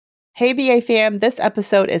Hey, BA fam, this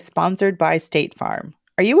episode is sponsored by State Farm.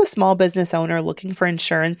 Are you a small business owner looking for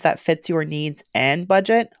insurance that fits your needs and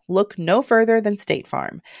budget? Look no further than State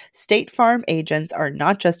Farm. State Farm agents are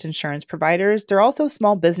not just insurance providers, they're also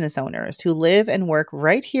small business owners who live and work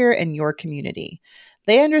right here in your community.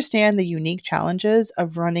 They understand the unique challenges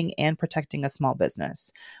of running and protecting a small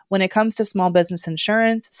business. When it comes to small business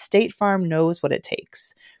insurance, State Farm knows what it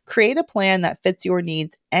takes. Create a plan that fits your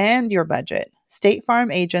needs and your budget. State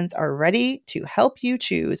Farm agents are ready to help you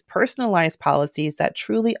choose personalized policies that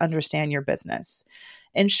truly understand your business.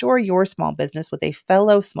 Insure your small business with a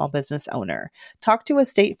fellow small business owner. Talk to a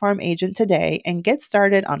State Farm agent today and get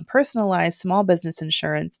started on personalized small business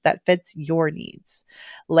insurance that fits your needs.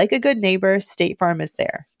 Like a good neighbor, State Farm is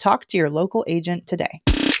there. Talk to your local agent today.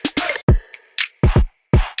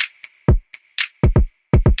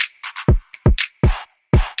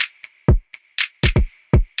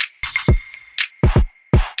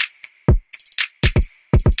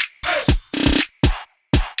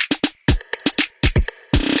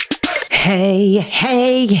 Hey,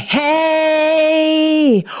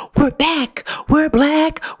 we're back, we're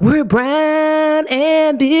black, we're brown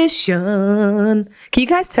ambition. Can you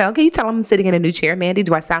guys tell? Can you tell I'm sitting in a new chair, Mandy?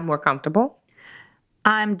 Do I sound more comfortable?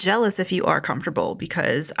 I'm jealous if you are comfortable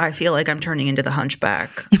because I feel like I'm turning into the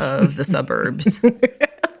hunchback of the suburbs.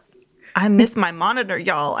 I miss my monitor,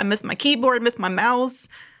 y'all. I miss my keyboard, miss my mouse.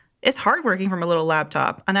 It's hard working from a little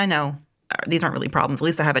laptop. And I know these aren't really problems. At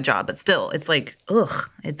least I have a job, but still, it's like,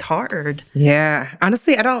 it's hard. Yeah.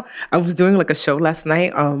 Honestly, I was doing like a show last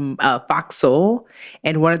night, Fox Soul,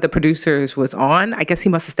 and one of the producers was on. I guess he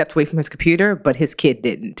must have stepped away from his computer, but his kid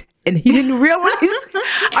didn't. And he didn't realize.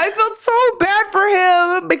 I felt so bad for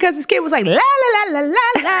him because his kid was like, la, la, la, la, la,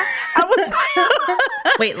 la. I was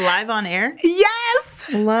like, wait, live on air? Yes.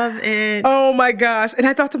 Love it. Oh my gosh. And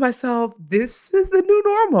I thought to myself, this is the new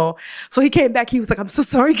normal. So he came back. He was like, I'm so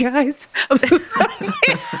sorry, guys. I'm so sorry.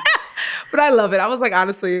 But I love it. I was like,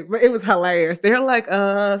 honestly, it was hilarious. They're like,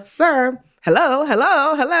 sir, hello.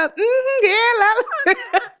 Mm-hmm, yeah, la, la.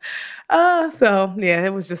 So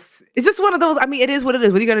yeah, it's just one of those. I mean, it is what it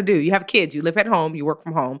is. What are you going to do? You have kids, you live at home, you work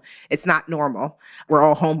from home. It's not normal. We're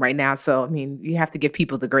all home right now. So, I mean, you have to give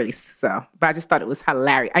people the grace. So, but I just thought it was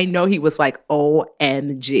hilarious. I know he was like,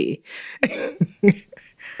 OMG.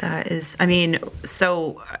 That is, I mean,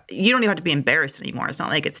 so you don't even have to be embarrassed anymore. It's not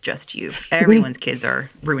like it's just you. Everyone's kids are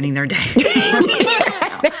ruining their day.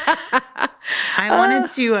 I wanted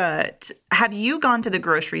to, have you gone to the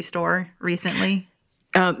grocery store recently?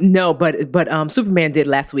 No, but Superman did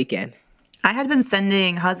last weekend. I had been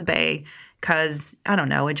sending husband because, I don't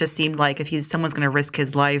know, it just seemed like if someone's going to risk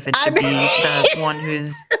his life, it should be the one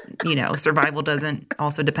whose, survival doesn't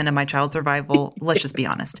also depend on my child's survival. Let's just be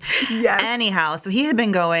honest. Yes. Anyhow, so he had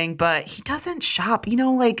been going, but he doesn't shop,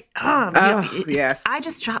 yes. I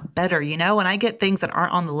just shop better, and I get things that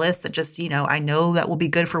aren't on the list that just, I know that will be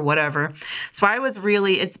good for whatever. So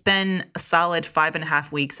it's been a solid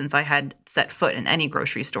 5.5 weeks since I had set foot in any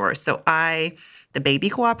grocery store. So the baby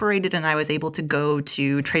cooperated and I was able to go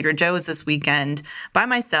to Trader Joe's this weekend by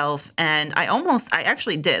myself. And I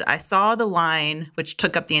actually did. I saw the line, which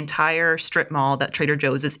took up the entire strip mall that Trader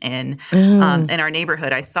Joe's is in our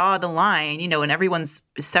neighborhood. I saw the line, and everyone's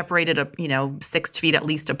separated, 6 feet at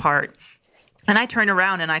least apart. And I turned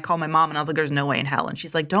around and I called my mom and I was like, there's no way in hell. And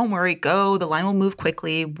she's like, don't worry, go. The line will move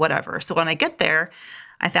quickly, whatever. So when I get there,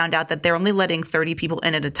 I found out that they're only letting 30 people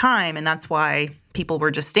in at a time, and that's why people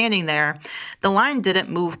were just standing there. The line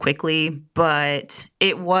didn't move quickly, but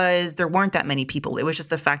there weren't that many people. It was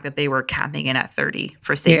just the fact that they were capping in at 30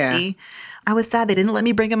 for safety. Yeah. I was sad they didn't let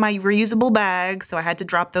me bring in my reusable bags, so I had to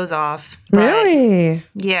drop those off. Really?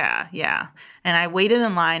 Yeah. And I waited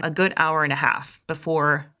in line a good hour and a half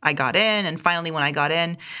before I got in. And finally, when I got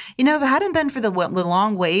in, if it hadn't been for the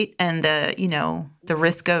long wait and the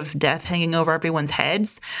risk of death hanging over everyone's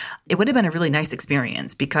heads, it would have been a really nice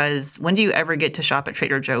experience because when do you ever get to shop at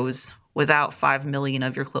Trader Joe's without 5 million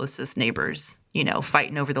of your closest neighbors,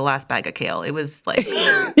 fighting over the last bag of kale? It was like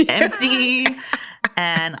empty.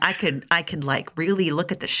 And I could like really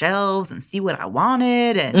look at the shelves and see what I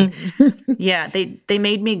wanted. And yeah, they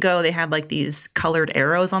made me go. They had like these colored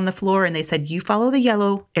arrows on the floor and they said, you follow the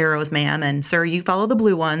yellow arrows, ma'am. And sir, you follow the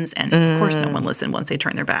blue ones. And of course, no one listened once they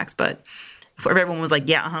turned their backs. But everyone was like,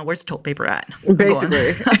 yeah, where's the toilet paper at?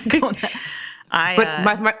 Basically. I'm going.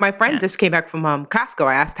 But my friend just came back from Costco.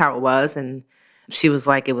 I asked how it was, and she was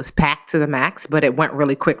like, it was packed to the max, but it went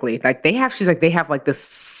really quickly. Like she's like, they have like this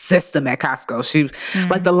system at Costco.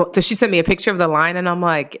 She sent me a picture of the line and I'm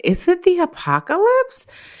like, is it the apocalypse?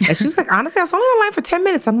 And she was like, honestly, I was only in line for 10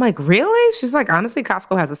 minutes. I'm like, really? She's like, honestly,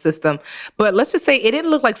 Costco has a system, but let's just say it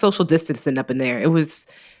didn't look like social distancing up in there. It was,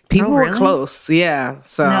 people were close. Yeah.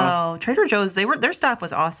 So no, Trader Joe's, their staff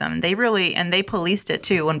was awesome. They policed it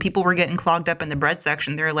too. When people were getting clogged up in the bread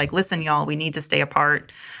section, they were like, listen, y'all, we need to stay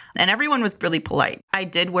apart. And everyone was really polite. I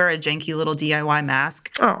did wear a janky little DIY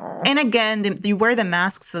mask. Aww. And again, you wear the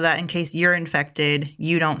mask so that in case you're infected,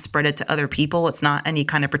 you don't spread it to other people. It's not any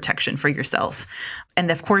kind of protection for yourself.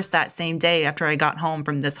 And of course, that same day after I got home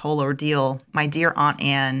from this whole ordeal, my dear Aunt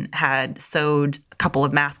Anne had sewed a couple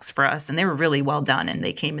of masks for us, and they were really well done, and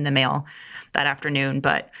they came in the mail that afternoon.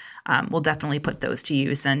 But we'll definitely put those to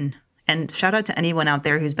use. And shout out to anyone out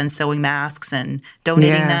there who's been sewing masks and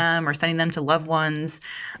donating them or sending them to loved ones.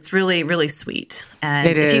 It's really, really sweet. And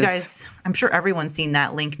if you guys, I'm sure everyone's seen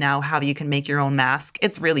that link now, how you can make your own mask.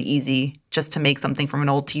 It's really easy just to make something from an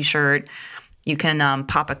old T-shirt. You can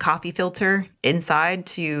pop a coffee filter inside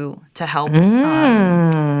to help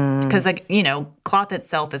because, like, you know, cloth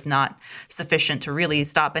itself is not sufficient to really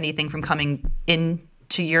stop anything from coming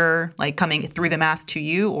into your, like, coming through the mask to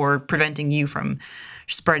you or preventing you from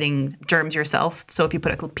spreading germs yourself. So if you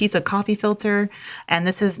put a piece of coffee filter, and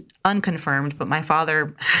this is unconfirmed, but my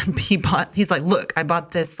father, he's like, look, I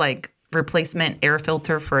bought this like replacement air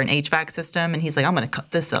filter for an HVAC system. And he's like, I'm going to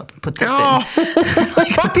cut this up and put this in.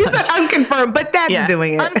 Like, these are unconfirmed, but Dad's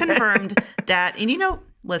doing it. Unconfirmed, Dad. And you know,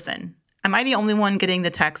 listen, am I the only one getting the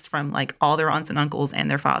text from like all their aunts and uncles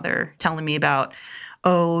and their father telling me about,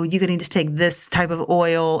 oh, you're going to take this type of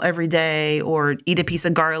oil every day or eat a piece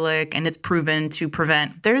of garlic and it's proven to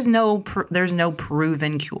prevent. There's no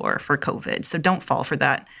proven cure for COVID. So don't fall for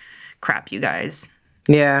that crap, you guys.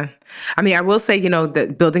 Yeah. I mean, I will say, you know,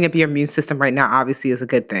 that building up your immune system right now obviously is a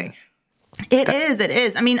good thing. It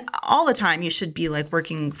is. I mean, all the time you should be like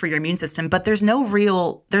working for your immune system, but there's no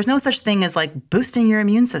such thing as like boosting your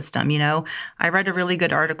immune system. You know, I read a really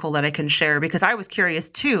good article that I can share because I was curious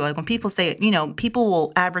too. Like when people say, you know, people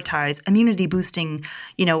will advertise immunity boosting,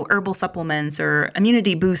 you know, herbal supplements or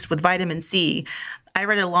immunity boost with vitamin C. I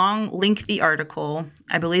read a long, lengthy article.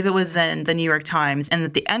 I believe it was in the New York Times. And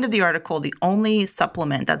at the end of the article, the only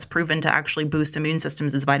supplement that's proven to actually boost immune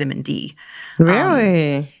systems is vitamin D.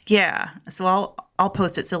 Really? Yeah. So I'll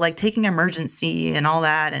post it. So like taking emergency and all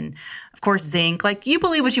that. And of course, zinc. Like you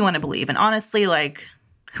believe what you want to believe. And honestly, like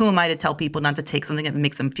who am I to tell people not to take something that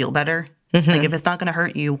makes them feel better? Mm-hmm. Like if it's not going to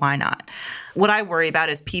hurt you, why not? What I worry about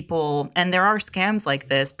is people, and there are scams like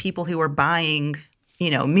this, people who are buying you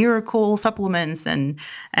know, miracle supplements and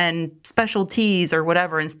special teas or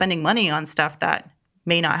whatever and spending money on stuff that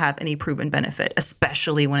may not have any proven benefit,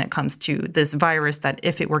 especially when it comes to this virus that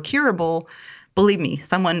if it were curable, believe me,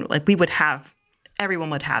 everyone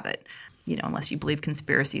would have it, you know, unless you believe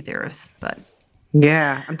conspiracy theorists. But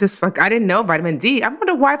yeah, I'm just like, I didn't know vitamin D. I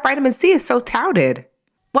wonder why vitamin C is so touted.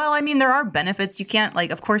 Well, I mean, there are benefits. You can't, like,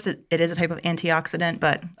 of course, it is a type of antioxidant,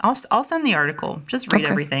 but I'll send the article. Just read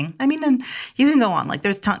everything. I mean, and you can go on. Like,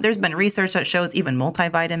 there's been research that shows even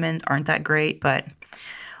multivitamins aren't that great, but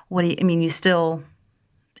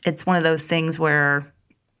it's one of those things where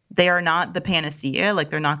they are not the panacea. Like,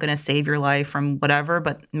 they're not going to save your life from whatever,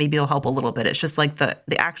 but maybe they'll help a little bit. It's just like the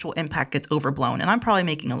actual impact gets overblown. And I'm probably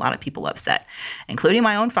making a lot of people upset, including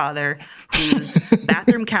my own father, whose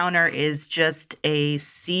bathroom counter is just a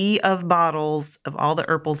sea of bottles of all the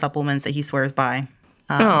herbal supplements that he swears by.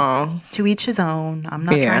 To each his own. I'm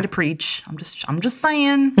not trying to preach. I'm just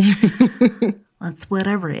saying. That's what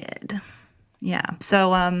I read. Yeah.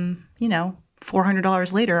 So, you know,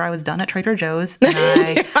 $400 later, I was done at Trader Joe's, and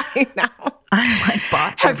I like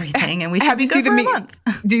bought everything, and we should be good for a month.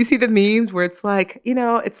 Do you see the memes where it's like, you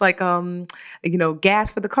know,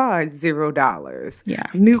 gas for the car, $0. Yeah.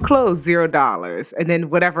 New clothes, $0. And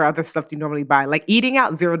then whatever other stuff you normally buy, like eating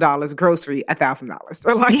out, $0, grocery, $1,000.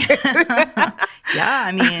 So like, yeah,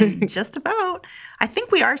 I mean, just about. I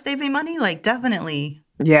think we are saving money. Like, definitely.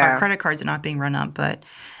 Yeah. Our credit cards are not being run up, but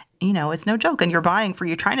you know, it's no joke. And you're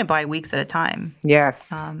trying to buy weeks at a time.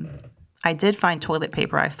 Yes. I did find toilet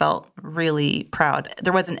paper. I felt really proud.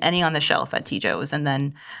 There wasn't any on the shelf at TJo's. And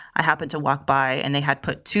then I happened to walk by and they had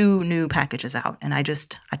put 2 new packages out. And I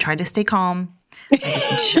tried to stay calm.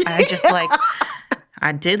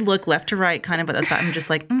 I did look left to right kind of, but I'm just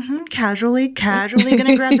like, casually going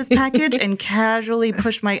to grab this package and casually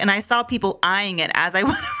push and I saw people eyeing it as I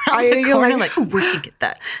went around the corner like, oh, where'd she get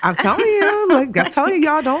that? I'm telling you,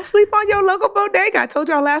 y'all, don't sleep on your local bodega. I told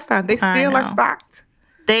y'all last time, they still are stocked.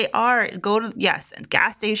 They are. Go to, yes,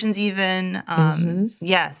 gas stations even.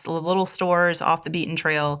 Yes, little stores off the beaten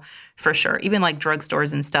trail for sure. Even like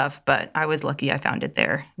drugstores and stuff. But I was lucky I found it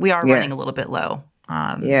there. We are running a little bit low.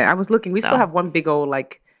 Yeah, I was looking. We still have one big old,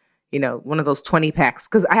 like, one of those 20 packs.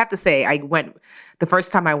 Because I have to say, the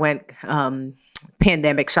first time I went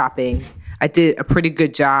pandemic shopping, I did a pretty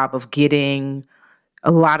good job of getting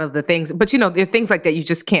a lot of the things. But, there are things like that you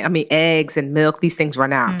just can't, eggs and milk, these things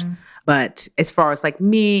run out. But as far as like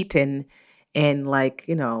meat and like,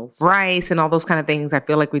 rice and all those kind of things, I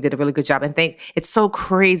feel like we did a really good job. And it's so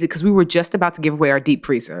crazy because we were just about to give away our deep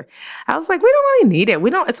freezer. I was like, we don't really need it.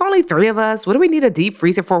 It's only 3 of us. What do we need a deep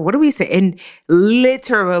freezer for? What do we say? And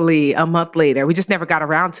literally a month later, we just never got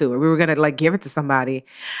around to it. We were going to like give it to somebody.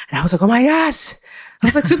 And I was like, oh my gosh. I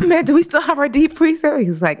was like, Superman, do we still have our deep freezer? He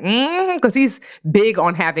was like, because he's big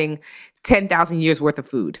on having 10,000 years worth of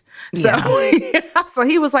food. So, so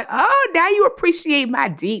he was like, oh, now you appreciate my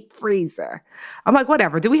deep freezer. I'm like,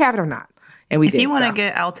 whatever. Do we have it or not? And we did. If you want to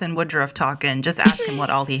get Alton Woodruff talking, just ask him what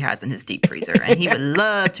all he has in his deep freezer. And he would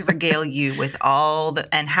love to regale you with all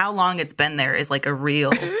and how long it's been there is like a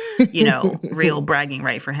real, real bragging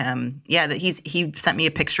right for him. Yeah, that he sent me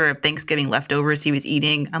a picture of Thanksgiving leftovers he was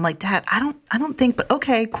eating. I'm like, Dad, I don't think, but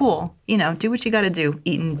okay, cool. Do what you got to do.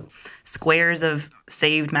 Eating squares of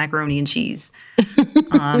saved macaroni and cheese.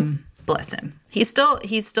 Bless him. He's still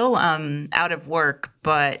out of work,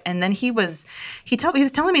 and then he was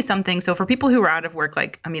telling me something. So for people who are out of work,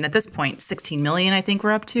 like, at this point, 16 million, I think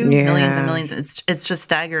we're up to millions and millions. It's just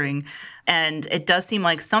staggering. And it does seem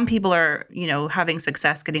like some people are, having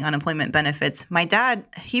success getting unemployment benefits. My dad,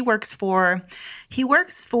 he works for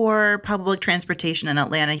public transportation in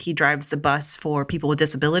Atlanta. He drives the bus for people with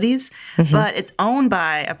disabilities, but it's owned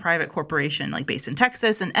by a private corporation, like based in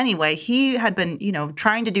Texas. And anyway, he had been,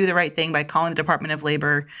 trying to do the right thing by calling the Department of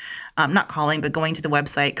Labor, not calling, but going to the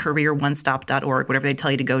website, careeronestop.org, whatever they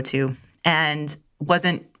tell you to go to, and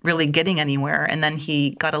wasn't really getting anywhere. And then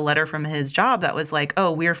he got a letter from his job that was like,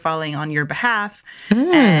 oh, we're filing on your behalf.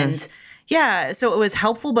 And yeah, so it was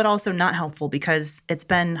helpful, but also not helpful because it's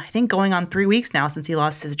been, I think, going on 3 weeks now since he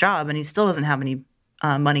lost his job and he still doesn't have any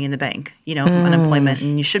money in the bank, from unemployment,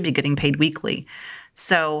 and you should be getting paid weekly.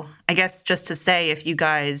 So I guess just to say, if you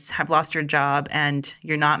guys have lost your job and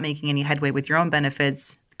you're not making any headway with your own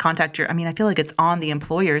benefits, contact I feel like it's on the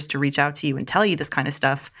employers to reach out to you and tell you this kind of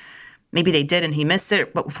stuff. Maybe they did and he missed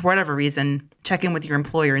it, but for whatever reason, check in with your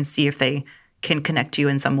employer and see if they can connect you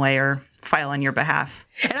in some way or file on your behalf.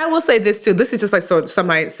 And I will say this too. This is just like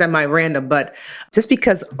semi-random, but just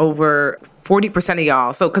because over 40% of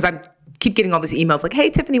y'all, because I keep getting all these emails like, hey,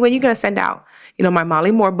 Tiffany, when are you going to send out, my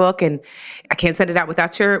Molly Moore book? And I can't send it out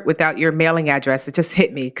without your mailing address. It just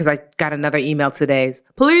hit me because I got another email today.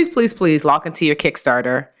 Please, please, please log into your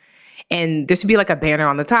Kickstarter. And there should be like a banner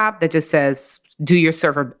on the top that just says, do your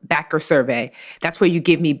backer survey. That's where you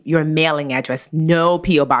give me your mailing address. No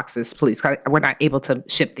P.O. boxes, please. 'Cause we're not able to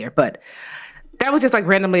ship there. But that was just like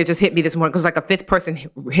randomly, it just hit me this morning because like a 5th person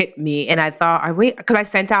hit me. And I thought, because I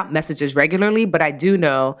sent out messages regularly, but I do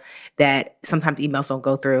know that sometimes emails don't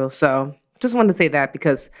go through. So just wanted to say that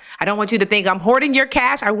because I don't want you to think I'm hoarding your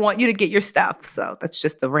cash. I want you to get your stuff. So that's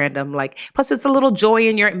just a random, plus it's a little joy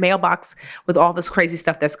in your mailbox with all this crazy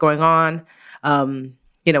stuff that's going on.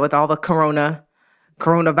 With all the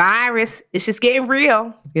coronavirus, it's just getting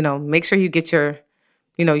real. Make sure you get your,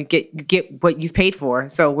 you get what you've paid for.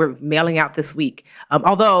 So we're mailing out this week.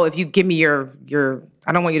 Although if you give me your,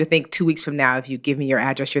 I don't want you to think 2 weeks from now, if you give me your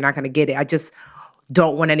address, you're not going to get it. I just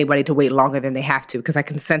don't want anybody to wait longer than they have to because I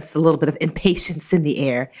can sense a little bit of impatience in the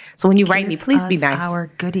air. So when you write me, please be nice. Our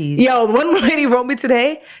goodies. Yo, one lady wrote me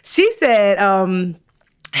today. She said,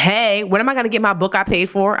 hey, when am I going to get my book I paid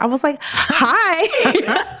for? I was like, hi.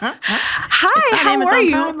 Hi, how are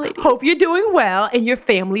you? Hope you're doing well and your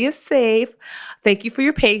family is safe. Thank you for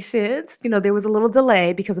your patience. There was a little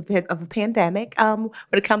delay because of a pandemic when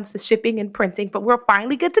it comes to shipping and printing, but we're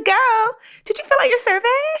finally good to go. Did you fill out your survey?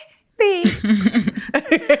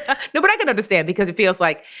 No, but I can understand because it feels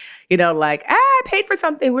like, I paid for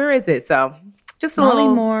something. Where is it? So just a Molly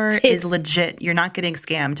little Moore is legit. You're not getting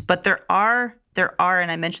scammed, but there are,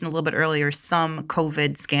 and I mentioned a little bit earlier, some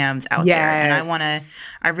COVID scams out there. And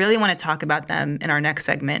I really want to talk about them in our next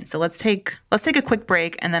segment. So let's take a quick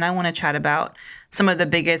break. And then I want to chat about some of the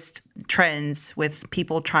biggest trends with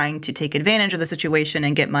people trying to take advantage of the situation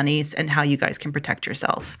and get money and how you guys can protect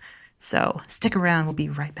yourself. So stick around. We'll be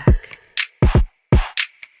right back.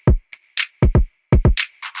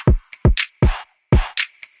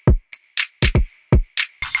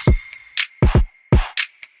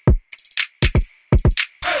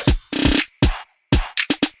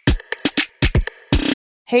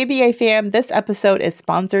 Hey, BA fam, this episode is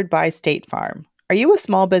sponsored by State Farm. Are you a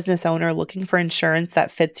small business owner looking for insurance that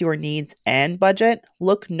fits your needs and budget?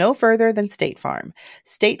 Look no further than State Farm.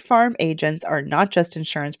 State Farm agents are not just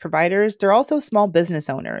insurance providers, they're also small business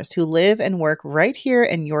owners who live and work right here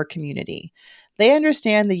in your community. They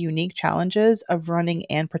understand the unique challenges of running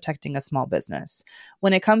and protecting a small business.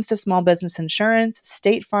 When it comes to small business insurance,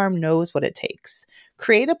 State Farm knows what it takes.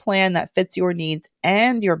 Create a plan that fits your needs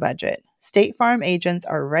and your budget. State Farm agents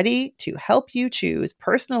are ready to help you choose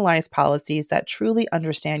personalized policies that truly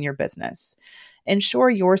understand your business.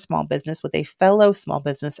 Insure your small business with a fellow small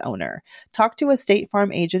business owner. Talk to a State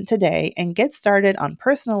Farm agent today and get started on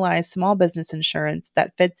personalized small business insurance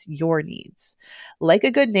that fits your needs. Like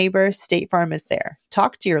a good neighbor, State Farm is there.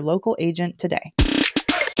 Talk to your local agent today.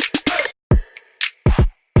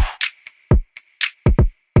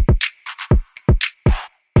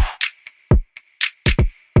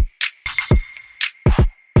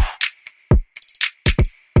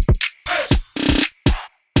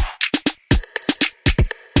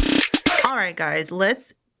 All right, guys,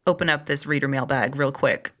 let's open up this reader mailbag real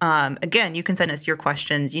quick. Again, you can send us your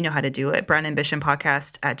questions. You know how to do it.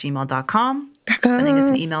 brownambitionpodcast@gmail.com. Sending us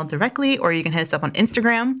an email directly, or you can hit us up on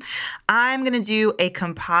Instagram. I'm going to do a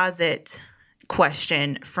composite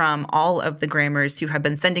question from all of the grammars who have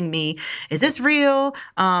been sending me, is this real?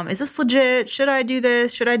 Is this legit? Should I do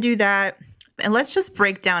this? Should I do that? And let's just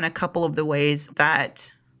break down a couple of the ways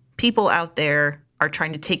that people out there are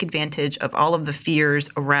trying to take advantage of all of the fears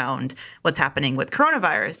around what's happening with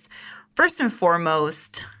coronavirus. First and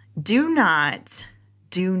foremost, do not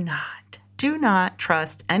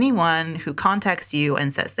trust anyone who contacts you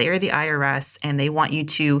and says they are the IRS and they want you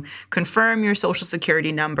to confirm your social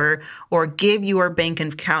security number or give your bank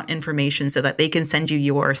account information so that they can send you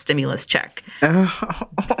your stimulus check.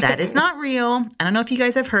 That is not real. I don't know if you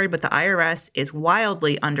guys have heard, but the IRS is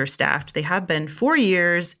wildly understaffed. They have been for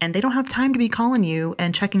years, and they don't have time to be calling you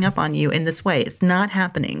and checking up on you in this way. It's not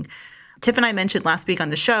happening. Tiff and I mentioned last week on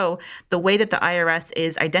the show, the way that the IRS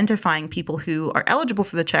is identifying people who are eligible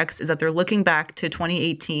for the checks is that they're looking back to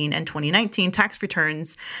 2018 and 2019 tax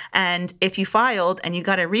returns. And if you filed and you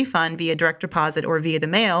got a refund via direct deposit or via the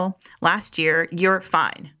mail last year, you're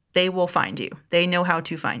fine. They will find you. They know how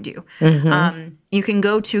to find you. You can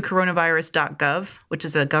go to coronavirus.gov, which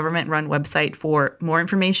is a government-run website, for more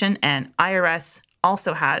information. And IRS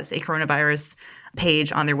also has a coronavirus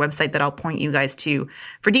page on their website that I'll point you guys to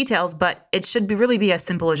for details, but it should really be as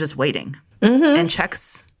simple as just waiting. And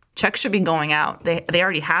checks should be going out. They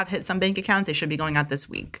already have hit some bank accounts. They should be going out this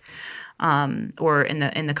week, or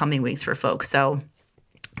in the coming weeks for folks. So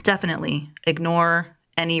definitely ignore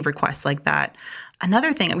any requests like that.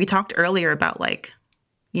 Another thing, we talked earlier about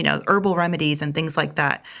herbal remedies and things like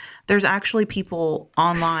that. There's actually people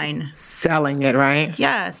online selling it, right?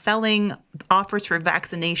 Yeah, selling offers for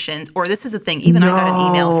vaccinations. Or this is the thing, even I got an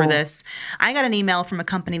email for this. I got an email from a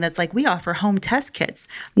company that's like, we offer home test kits.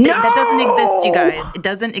 That doesn't exist, you guys. It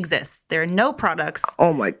doesn't exist. There are no products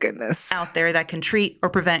oh my goodness out there that can treat or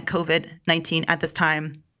prevent COVID-19 at this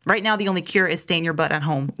time. Right now, the only cure is staying your butt at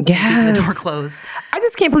home. Yes. Keeping the door closed. I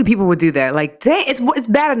just can't believe people would do that. Like, dang, it's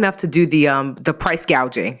bad enough to do the price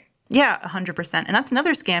gouging. Yeah, 100%. And that's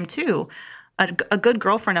another scam, too. A good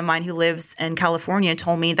girlfriend of mine who lives in California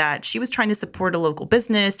told me that she was trying to support a local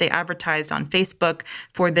business. They advertised on Facebook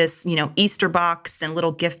for this, Easter box and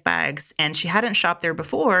little gift bags. And she hadn't shopped there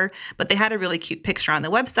before, but they had a really cute picture on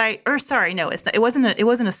the website. Or sorry, no, it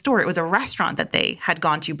wasn't a store. It was a restaurant that they had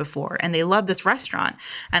gone to before. And they loved this restaurant.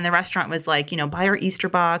 And the restaurant was like, buy our Easter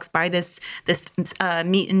box, buy this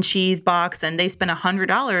meat and cheese box. And they spent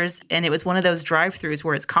 $100. And it was one of those drive-throughs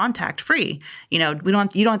where it's contact free. You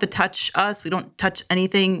don't have to touch us. We don't touch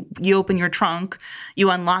anything. You open your trunk, you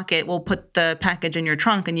unlock it, we'll put the package in your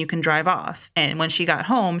trunk and you can drive off. And when she got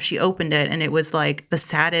home, she opened it and it was like the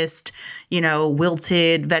saddest,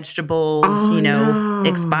 wilted vegetables,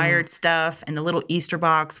 expired stuff. And the little Easter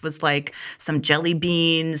box was like some jelly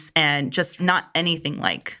beans and just not anything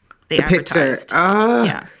like they advertised.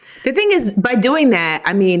 Yeah. The thing is, by doing that,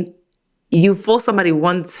 you fool somebody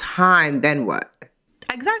one time, then what?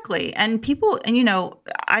 Exactly. And people,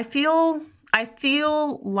 I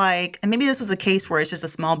feel like, and maybe this was a case where it's just a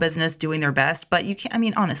small business doing their best, but you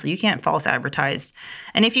can't, honestly, you can't false advertise.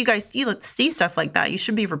 And if you guys see stuff like that, you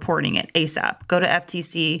should be reporting it ASAP. Go to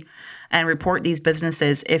FTC and report these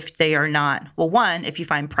businesses if they are not, one, if you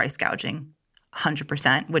find price gouging,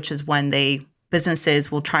 100%, which is when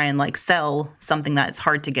businesses will try and sell something that's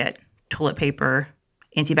hard to get, toilet paper,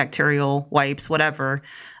 antibacterial wipes, whatever,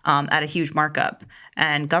 at a huge markup.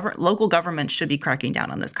 And local governments should be cracking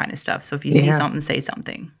down on this kind of stuff. So if you see something, say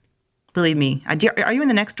something. Believe me. Are you in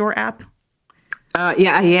the Nextdoor app?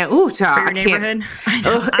 Yeah, I am. Ooh, child. For your neighborhood? I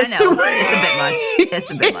know.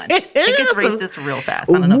 It's a bit much. It gets racist real fast.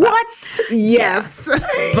 I don't know what? Yes.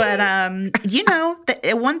 Yeah.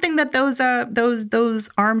 But, one thing that those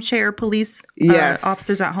armchair police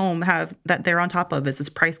officers at home have that they're on top of is this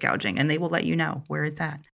price gouging, and they will let you know where it's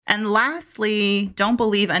at. And lastly, don't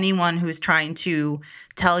believe anyone who's trying to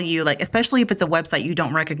tell you, like, especially if it's a website you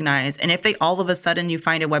don't recognize. And if they all of a sudden you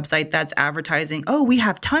find a website that's advertising, oh, we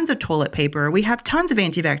have tons of toilet paper, we have tons of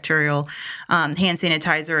antibacterial hand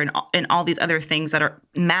sanitizer and all these other things that are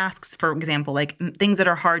masks, for example, like things that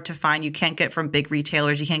are hard to find, you can't get from big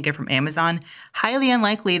retailers, you can't get from Amazon. Highly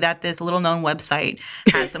unlikely that this little known website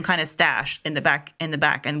has some kind of stash in the back.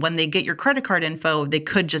 And when they get your credit card info, they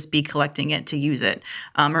could just be collecting it to use it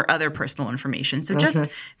or other personal information. So just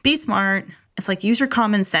be smart. It's like, use your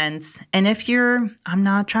common sense. And I'm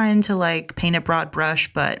not trying to like paint a broad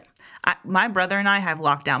brush, but my brother and I have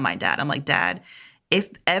locked down my dad. I'm like, Dad, if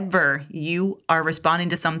ever you are responding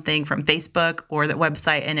to something from Facebook or the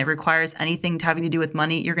website and it requires anything having to do with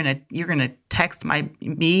money, you're gonna text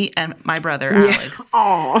me and my brother Alex,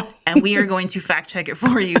 and we are going to fact check it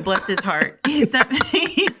for you. Bless his heart. He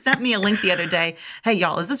sent me a link the other day. Hey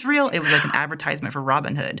y'all, is this real? It was like an advertisement for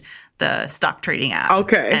Robinhood, the stock trading app.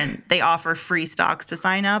 Okay, and they offer free stocks to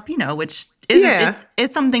sign up. Which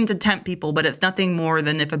it's something to tempt people, but it's nothing more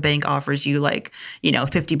than if a bank offers you like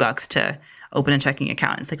 $50 to open a checking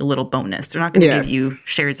account. It's like a little bonus. They're not going to give you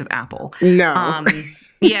shares of Apple. No.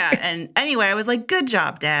 And anyway, I was like, good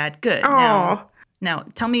job, Dad. Good. Now,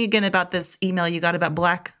 tell me again about this email you got about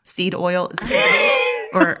black seed oil. Is that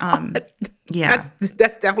or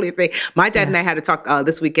that's definitely a thing. My dad and I had to talk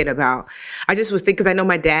this weekend about. I just was thinking, because I know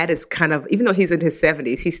my dad is kind of, even though he's in his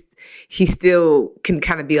 70s, he still can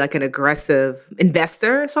kind of be like an aggressive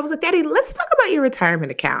investor. So I was like, Daddy, let's talk about your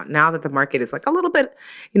retirement account now that the market is like a little bit,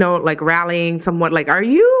 like rallying somewhat. Like,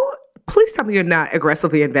 please tell me you're not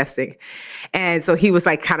aggressively investing. And so he was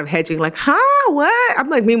like kind of hedging, like, what? I'm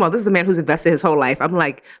like, meanwhile, this is a man who's invested his whole life. I'm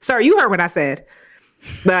like, sir, you heard what I said.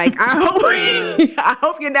 Like, I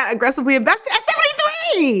hope you're not aggressively invested at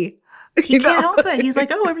 73. He can't help it. He's like,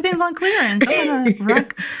 oh, everything's on clearance. I'm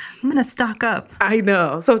gonna stock up. I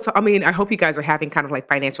know. So I mean, I hope you guys are having kind of like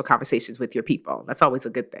financial conversations with your people. That's always a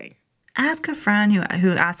good thing. Ask a friend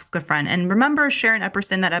who asks a friend. And remember Sharon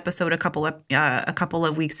Epperson, that episode a couple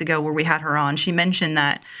of weeks ago where we had her on. She mentioned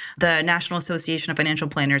that the National Association of Financial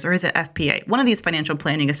Planners, or is it FPA? One of these financial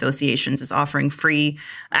planning associations is offering free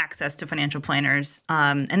access to financial planners.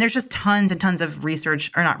 And there's just tons and tons of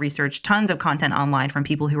tons of content online from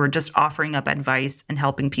people who are just offering up advice and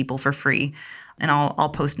helping people for free. And I'll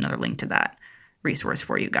post another link to that resource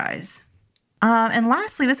for you guys. And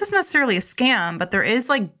lastly, this isn't necessarily a scam, but there is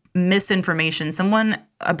like misinformation. Someone,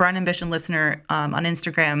 a Brand Ambition listener on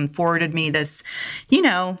Instagram, forwarded me this,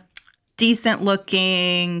 decent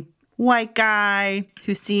looking white guy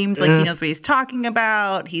who seems like he knows what he's talking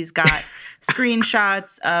about. He's got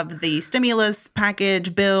screenshots of the stimulus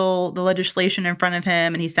package bill, the legislation in front of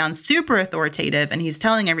him, and he sounds super authoritative. And he's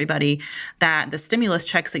telling everybody that the stimulus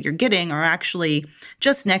checks that you're getting are actually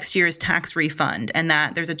just next year's tax refund, and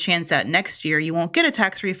that there's a chance that next year you won't get a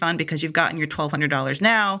tax refund because you've gotten your $1,200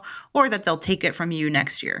 now, or that they'll take it from you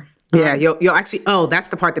next year. Yeah, you'll actually owe. That's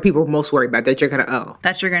the part that people are most worried about, that you're going to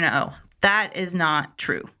owe. That is not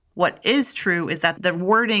true. What is true is that the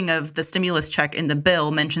wording of the stimulus check in the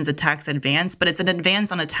bill mentions a tax advance, but it's an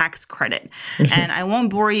advance on a tax credit. And I won't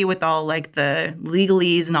bore you with all like the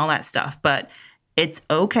legalese and all that stuff, but it's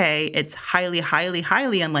okay. It's highly, highly,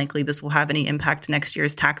 highly unlikely this will have any impact to next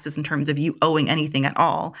year's taxes in terms of you owing anything at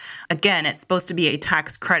all. Again, it's supposed to be a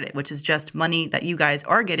tax credit, which is just money that you guys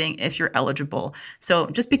are getting if you're eligible. So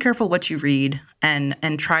just be careful what you read and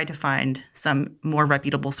try to find some more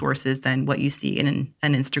reputable sources than what you see in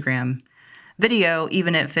an Instagram video,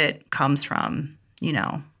 even if it comes from,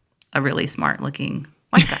 a really smart looking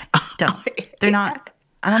white guy. They're not.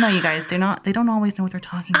 I don't know, you guys. They don't always know what they're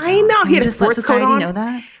talking about. I know. He had a sports coat on. Know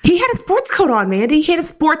that? He had a sports coat on, Mandy. He had a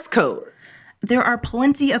sports coat. There are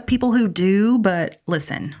plenty of people who do, but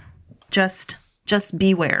listen, just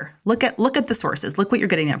beware. Look at the sources. Look what you're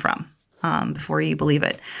getting it from before you believe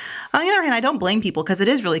it. On the other hand, I don't blame people because it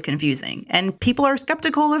is really confusing. And people are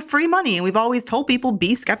skeptical of free money. And we've always told people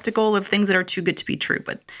be skeptical of things that are too good to be true.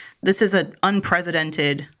 But this is an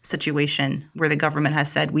unprecedented situation where the government has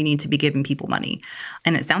said we need to be giving people money.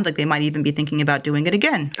 And it sounds like they might even be thinking about doing it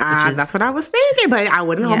again. That's what I was thinking. But I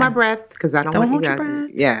wouldn't hold my breath because I don't want you guys. Your breath.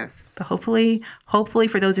 Yes. But hopefully hopefully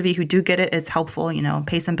for those of you who do get it, it's helpful,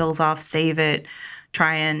 pay some bills off, save it,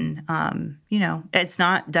 try and, it's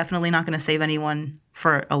definitely not going to save anyone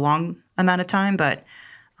for a long amount of time, but,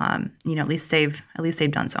 at least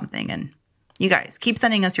they've done something. And you guys keep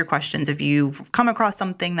sending us your questions. If you've come across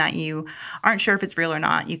something that you aren't sure if it's real or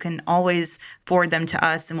not, you can always forward them to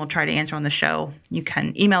us and we'll try to answer on the show. You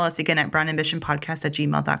can email us again at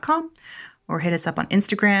brownambitionpodcast@gmail.com or hit us up on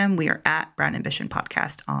Instagram. We are at Brown Ambition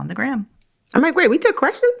Podcast on the gram. I'm like, wait, we took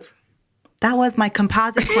questions? That was my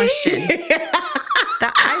composite question.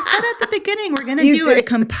 I said at the beginning, we're going to do a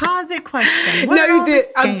composite question. What no, you did.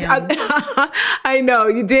 I know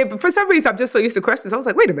you did. But for some reason, I'm just so used to questions. I was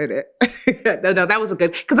like, wait a minute. No, that was a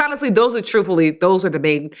good. Because honestly, those are the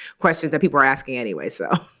main questions that people are asking anyway. So.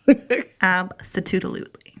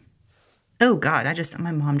 Absolutely. Oh, God.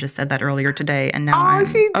 My mom just said that earlier today. And now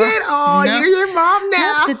she did. No. You're your mom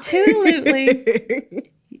now. Absolutely.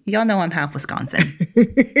 Y'all know I'm half Wisconsin.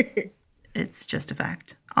 It's just a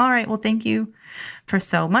fact. All right. Well, thank you for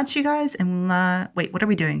so much, you guys. And wait, what are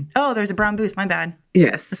we doing? Oh, there's a brown boost. My bad.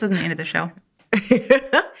 Yes. This isn't the end of the show.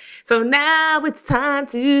 So now it's time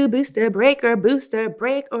to booster break or booster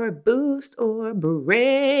break or boost or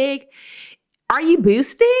break. Are you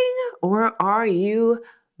boosting or are you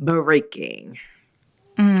breaking?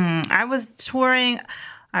 I was touring.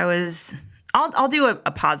 I'll do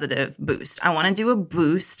a positive boost. I want to do a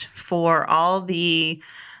boost for all the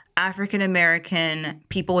African-American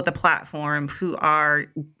people with a platform who are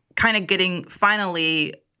kind of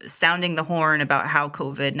finally sounding the horn about how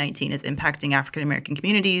COVID-19 is impacting African-American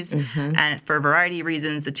communities. Mm-hmm. And it's for a variety of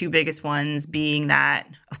reasons. The two biggest ones being that,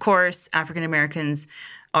 of course, African-Americans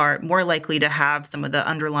are more likely to have some of the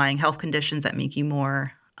underlying health conditions that make you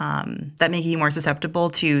more susceptible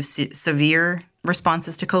to severe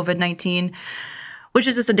responses to COVID-19, which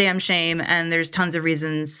is just a damn shame. And there's tons of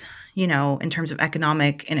reasons, in terms of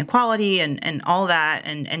economic inequality and all that,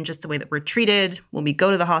 and just the way that we're treated when we go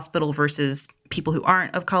to the hospital versus people who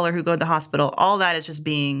aren't of color who go to the hospital. All that is just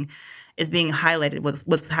being highlighted with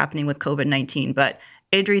what's happening with COVID-19. But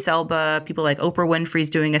Idris Elba, people like Oprah Winfrey's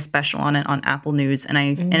doing a special on it on Apple News, and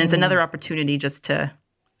it's another opportunity just to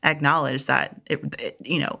acknowledge that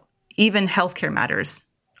even healthcare matters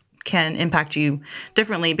can impact you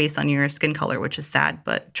differently based on your skin color, which is sad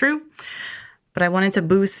but true. But I wanted to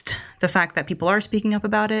boost the fact that people are speaking up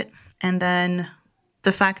about it, and then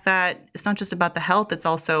the fact that it's not just about the health, it's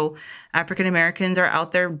also African Americans are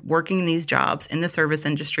out there working these jobs in the service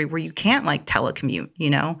industry where you can't telecommute,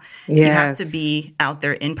 Yes. You have to be out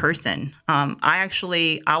there in person.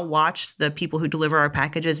 I'll watch the people who deliver our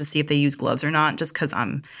packages to see if they use gloves or not, just because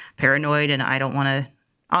I'm paranoid and I don't want to.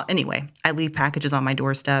 Anyway, I leave packages on my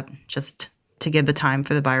doorstep just to give the time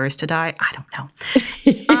for the virus to die. I don't know.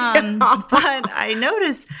 But I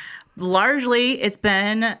noticed largely it's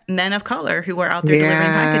been men of color who are out there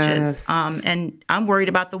delivering packages. And I'm worried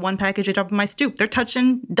about the one package I drop on my stoop. They're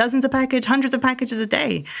touching dozens of packages, hundreds of packages a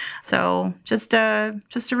day. So just a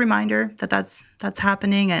reminder that that's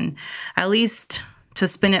happening. And at least to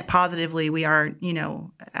spin it positively, we are,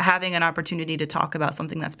 having an opportunity to talk about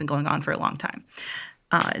something that's been going on for a long time.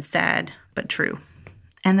 It's sad, but true.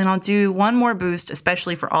 And then I'll do one more boost,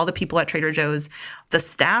 especially for all the people at Trader Joe's, the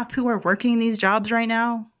staff who are working these jobs right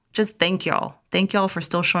now. Just thank y'all. Thank y'all for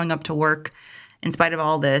still showing up to work in spite of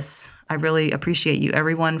all this. I really appreciate you.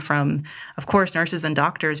 Everyone from, of course, nurses and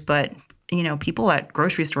doctors, but, people at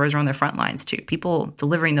grocery stores are on the front lines too. People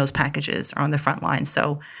delivering those packages are on the front lines.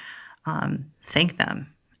 So thank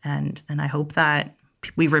them. And I hope that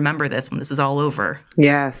we remember this when this is all over.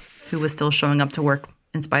 Yes. Who was still showing up to work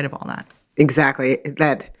in spite of all that. Exactly.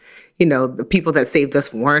 That, the people that saved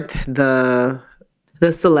us weren't the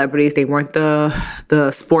celebrities. They weren't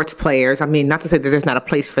the sports players. I mean, not to say that there's not a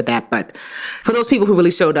place for that, but for those people who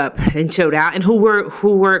really showed up and showed out and who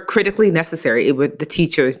were critically necessary, it were the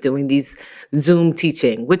teachers doing these Zoom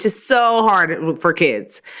teaching, which is so hard for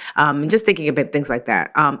kids. Just thinking about things like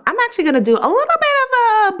that. I'm actually going to do a little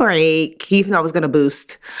bit of a break, even though I was going to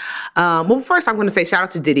boost. Well, first I'm going to say shout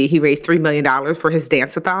out to Diddy. He raised $3 million for his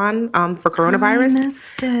dance-a-thon for coronavirus. I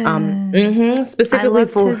missed it. Specifically I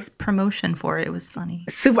loved his promotion for it. It was funny.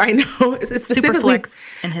 Super, I know. It's super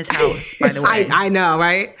flex in his house, by the way. I know,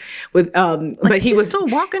 right? With but he was still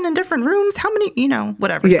walking in different rooms. How many?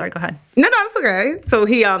 Whatever. Yeah. Sorry, go ahead. No, it's okay. So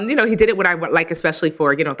he, he did it what I would like, especially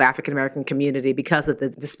for the African American community because of the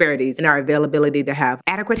disparities in our availability to have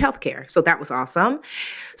adequate health care. So that was awesome.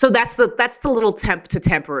 So that's the little to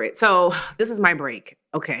temper it. So this is my break.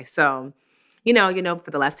 Okay, so for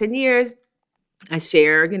the last 10 years. I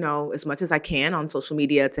share, as much as I can on social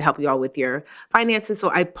media to help you all with your finances. So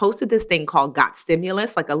I posted this thing called Got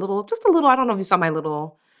Stimulus, like just a little, I don't know if you saw my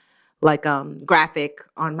little like graphic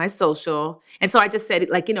on my social. And so I just said,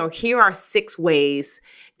 like, here are 6 ways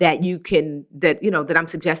that that I'm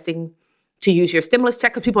suggesting to use your stimulus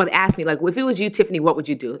check. Because people had asked me, like, well, if it was you, Tiffany, what would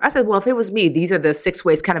you do? I said, well, if it was me, these are the 6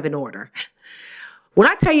 ways kind of in order. When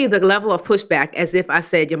I tell you the level of pushback, as if I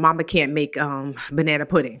said, your mama can't make banana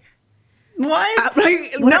pudding. What?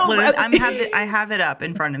 I have it up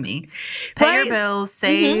in front of me. Pay your bills,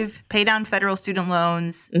 save, pay down federal student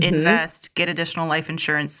loans, invest, get additional life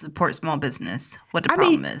insurance, support small business. What the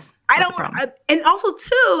problem is? And also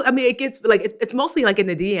too, it gets like, it's mostly like in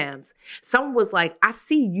the DMs. Someone was like, I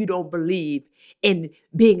see you don't believe in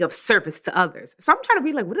being of service to others. So I'm trying to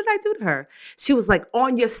read, like, what did I do to her? She was like,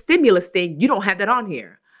 on your stimulus thing, you don't have that on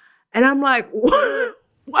here. And I'm like, what?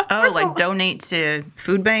 Oh, like donate to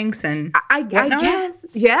food banks and I guess.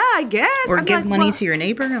 Yeah, I guess. Or give money to your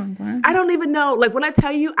neighbor. I don't even know. Like, when I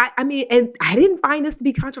tell you, and I didn't find this to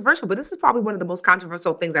be controversial, but this is probably one of the most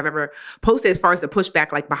controversial things I've ever posted as far as the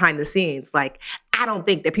pushback, like behind the scenes. Like, I don't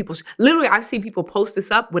think that literally, I've seen people post this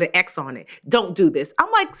up with an X on it. Don't do this.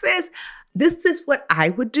 I'm like, sis, this is what I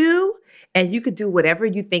would do. And you could do whatever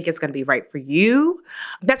you think is going to be right for you.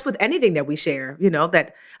 That's with anything that we share,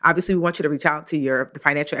 that obviously we want you to reach out to the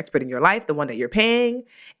financial expert in your life, the one that you're paying.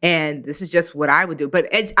 And this is just what I would do. But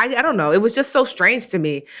I don't know. It was just so strange to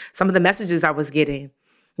me, some of the messages I was getting,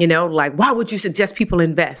 like, why would you suggest people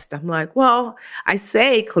invest? I'm like, well, I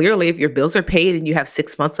say clearly, if your bills are paid and you have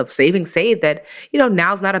 6 months of savings saved, that,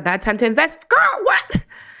 now's not a bad time to invest. Girl, what?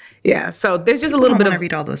 Yeah. So there's just a little bit of. I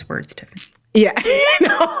read all those words, Tiffany. Yeah. I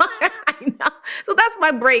know. So that's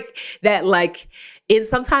my break that, like,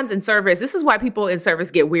 sometimes in service, this is why people in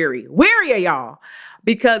service get weary. Weary of y'all.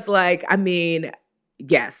 Because, like,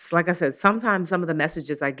 yes, like I said, sometimes some of the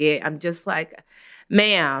messages I get, I'm just like,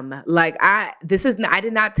 ma'am, like, I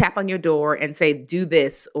did not tap on your door and say, do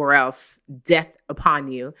this or else death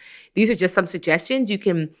upon you. These are just some suggestions. You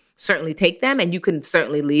can certainly take them and you can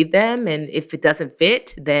certainly leave them. And if it doesn't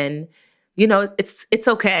fit, then, it's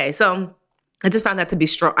okay. So I just found that to be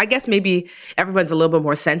strong. I guess maybe everyone's a little bit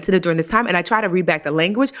more sensitive during this time. And I try to read back the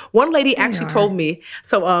language. One lady actually told me,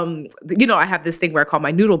 so, I have this thing where I call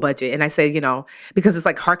my noodle budget. And I say, because it's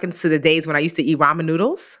like harkens to the days when I used to eat ramen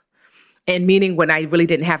noodles. And meaning when I really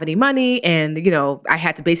didn't have any money and, I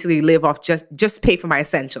had to basically live off just pay for my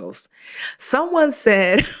essentials. Someone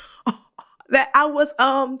said that I was,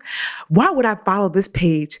 why would I follow this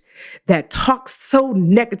page that talks so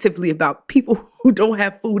negatively about people who don't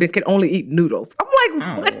have food and can only eat noodles? I'm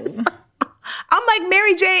like, what is I'm like,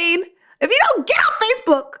 Mary Jane, if you don't get on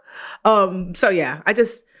Facebook. So yeah, I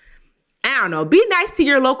don't know. Be nice to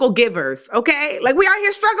your local givers, okay? Like, we are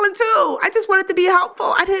here struggling too. I just wanted to be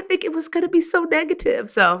helpful. I didn't think it was going to be so negative.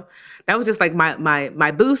 So that was just like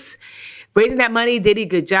my boost. Raising that money, did a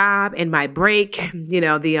good job. And my break,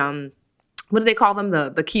 what do they call them?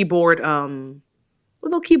 The keyboard,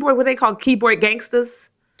 what do they call keyboard gangsters?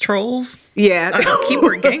 Trolls? Yeah.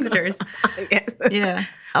 Keyboard gangsters. Yes. Yeah.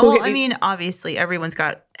 Well, obviously everyone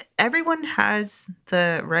has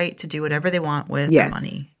the right to do whatever they want with their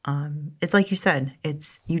money. It's like you said,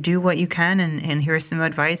 you do what you can and here's some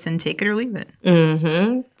advice and take it or leave it.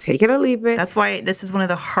 Mm-hmm. Take it or leave it. That's why this is one of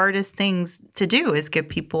the hardest things to do is give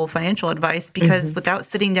people financial advice because without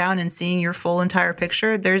sitting down and seeing your full entire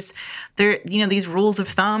picture, these rules of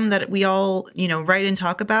thumb that we all, write and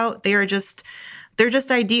talk about, they're just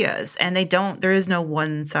ideas and there is no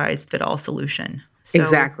one size fit all solution. So,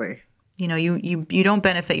 exactly. You don't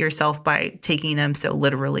benefit yourself by taking them so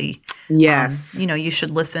literally. Yes. You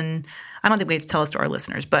should listen. I don't think we have to tell this to our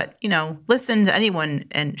listeners, but, listen to anyone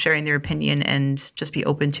and sharing their opinion and just be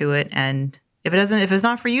open to it. And if it's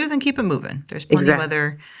not for you, then keep it moving. There's plenty of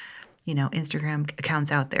other, Instagram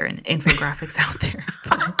accounts out there and infographics out there.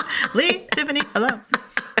 Lee, Tiffany, hello.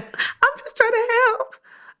 I'm just trying to help.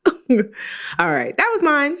 All right. That was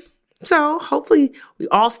mine. So hopefully we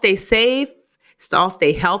all stay safe. All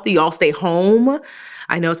stay healthy. All stay home.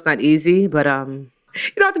 I know it's not easy, but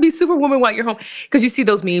you don't have to be superwoman while you're home. Because you see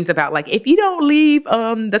those memes about, like, if you don't leave,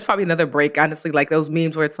 that's probably another break, honestly, like those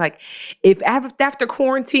memes where it's like, if after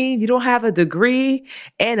quarantine, you don't have a degree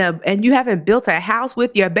and you haven't built a house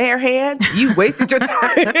with your bare hands, you wasted your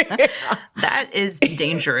time. That is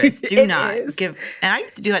dangerous. Do not give. And I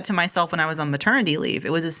used to do that to myself when I was on maternity leave.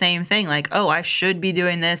 It was the same thing. Like, oh, I should be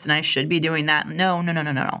doing this and I should be doing that. No.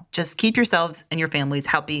 Just keep yourselves and your families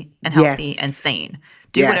healthy and sane.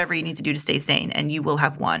 Do whatever you need to do to stay sane, and you will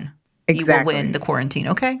have won. you will win the quarantine,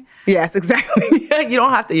 okay? Yes, exactly. You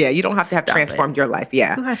don't have to. Yeah, you don't have to have transformed your life.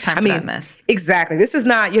 Yeah, who has time for that mess? Exactly. This is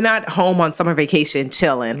not. You're not home on summer vacation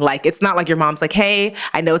chilling. Like, it's not like your mom's like, "Hey,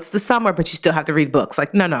 I know it's the summer, but you still have to read books."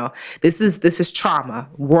 Like, no. This is trauma,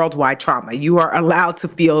 worldwide trauma. You are allowed to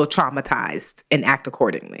feel traumatized and act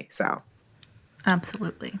accordingly. So,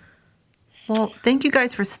 absolutely. Well, thank you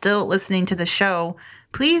guys for still listening to the show.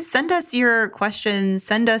 Please send us your questions,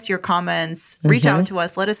 send us your comments, reach out to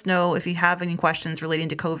us. Let us know if you have any questions relating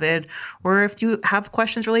to COVID, or if you have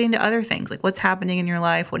questions relating to other things, like what's happening in your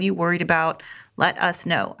life, what are you worried about? Let us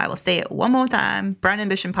know. I will say it one more time,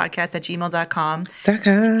 brownambitionpodcast@gmail.com.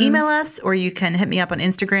 Email us, or you can hit me up on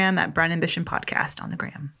Instagram at brownambitionpodcast on the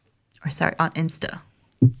gram. Or sorry, on Insta.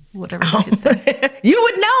 Whatever you can say. You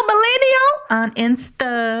would know, millennial. On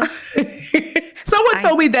Insta. Someone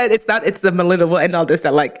told me that it's the millennial and all this,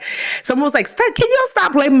 that like, someone was like, can you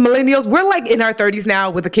stop blaming millennials? We're like in our 30s now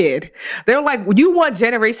with a kid. They're like, you want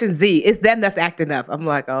Generation Z. It's them that's acting up. I'm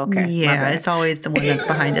like, oh, okay. Yeah, it's always the one that's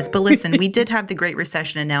behind us. But listen, we did have the Great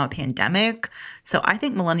Recession and now a pandemic. So I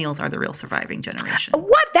think millennials are the real surviving generation.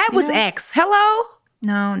 What? That was X. Hello?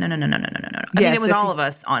 No. I mean, it was all of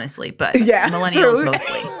us, honestly, but millennials true.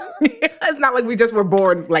 Mostly. It's not like we just were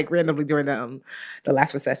born like randomly during the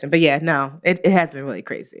last recession. But yeah, no, it has been really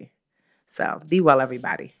crazy. So be well,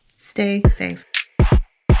 everybody. Stay safe.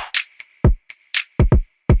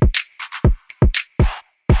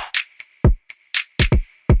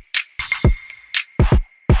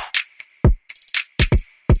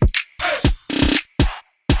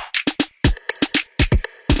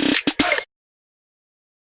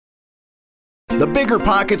 The Bigger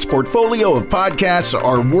Pockets portfolio of podcasts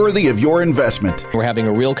are worthy of your investment. We're having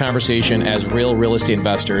a real conversation as real estate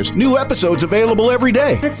investors. New episodes available every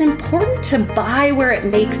day. It's important to buy where it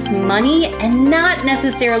makes money and not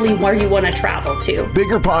necessarily where you want to travel to.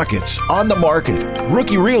 Bigger Pockets, On the Market,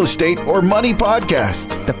 Rookie Real Estate, or Money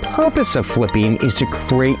Podcast. The purpose of flipping is to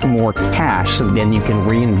create more cash so then you can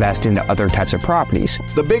reinvest into other types of properties.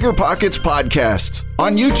 The Bigger Pockets Podcast,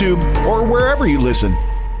 on YouTube or wherever you listen.